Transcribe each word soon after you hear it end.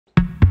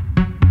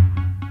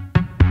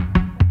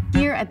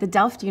at the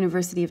Delft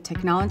University of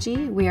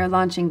Technology, we are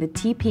launching the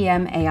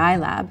TPM AI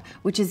Lab,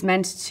 which is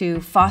meant to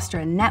foster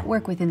a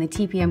network within the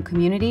TPM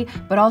community,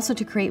 but also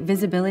to create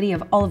visibility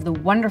of all of the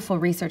wonderful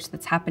research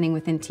that's happening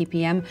within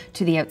TPM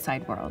to the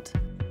outside world.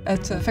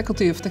 At the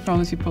Faculty of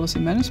Technology Policy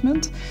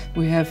Management,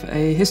 we have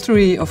a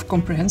history of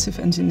comprehensive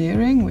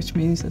engineering, which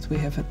means that we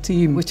have a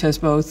team which has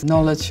both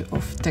knowledge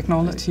of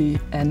technology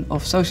and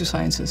of social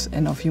sciences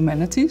and of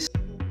humanities.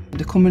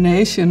 The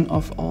combination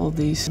of all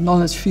these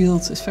knowledge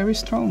fields is very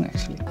strong,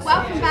 actually.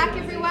 Welcome back,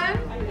 everyone.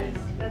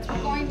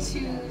 We're going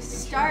to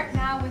start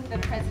now with the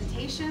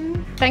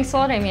presentation. Thanks a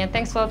lot, Aimee, and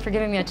thanks a lot for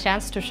giving me a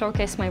chance to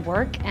showcase my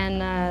work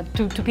and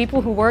to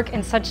people who work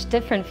in such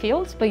different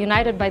fields, but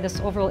united by this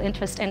overall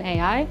interest in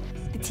AI.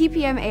 The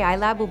TPM AI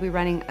Lab will be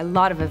running a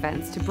lot of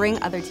events to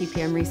bring other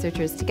TPM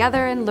researchers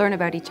together and learn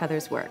about each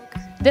other's work.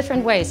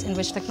 Different ways in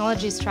which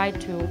technologies try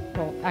to,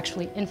 well,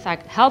 actually, in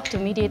fact, help to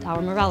mediate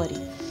our morality.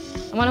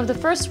 And one of the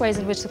first ways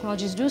in which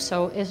technologies do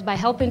so is by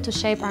helping to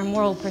shape our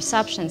moral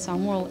perceptions, our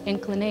moral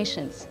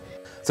inclinations.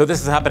 So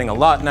this is happening a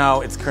lot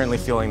now. It's currently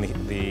fueling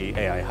the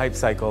AI hype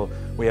cycle.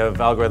 We have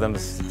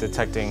algorithms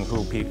detecting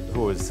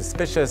who is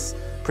suspicious,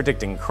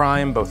 predicting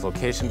crime, both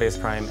location-based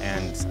crime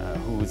and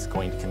who's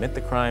going to commit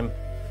the crime.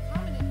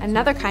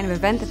 Another kind of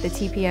event that the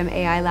TPM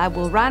AI Lab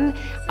will run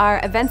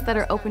are events that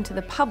are open to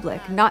the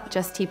public, not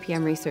just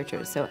TPM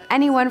researchers. So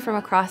anyone from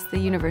across the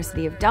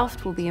University of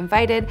Delft will be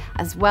invited,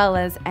 as well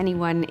as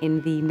anyone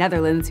in the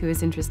Netherlands who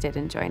is interested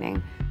in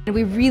joining. And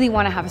we really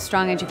want to have a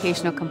strong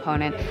educational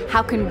component.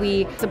 How can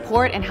we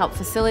support and help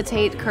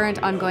facilitate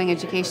current ongoing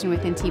education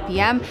within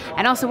TPM?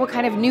 And also, what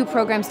kind of new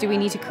programs do we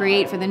need to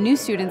create for the new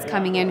students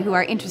coming in who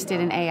are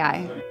interested in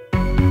AI?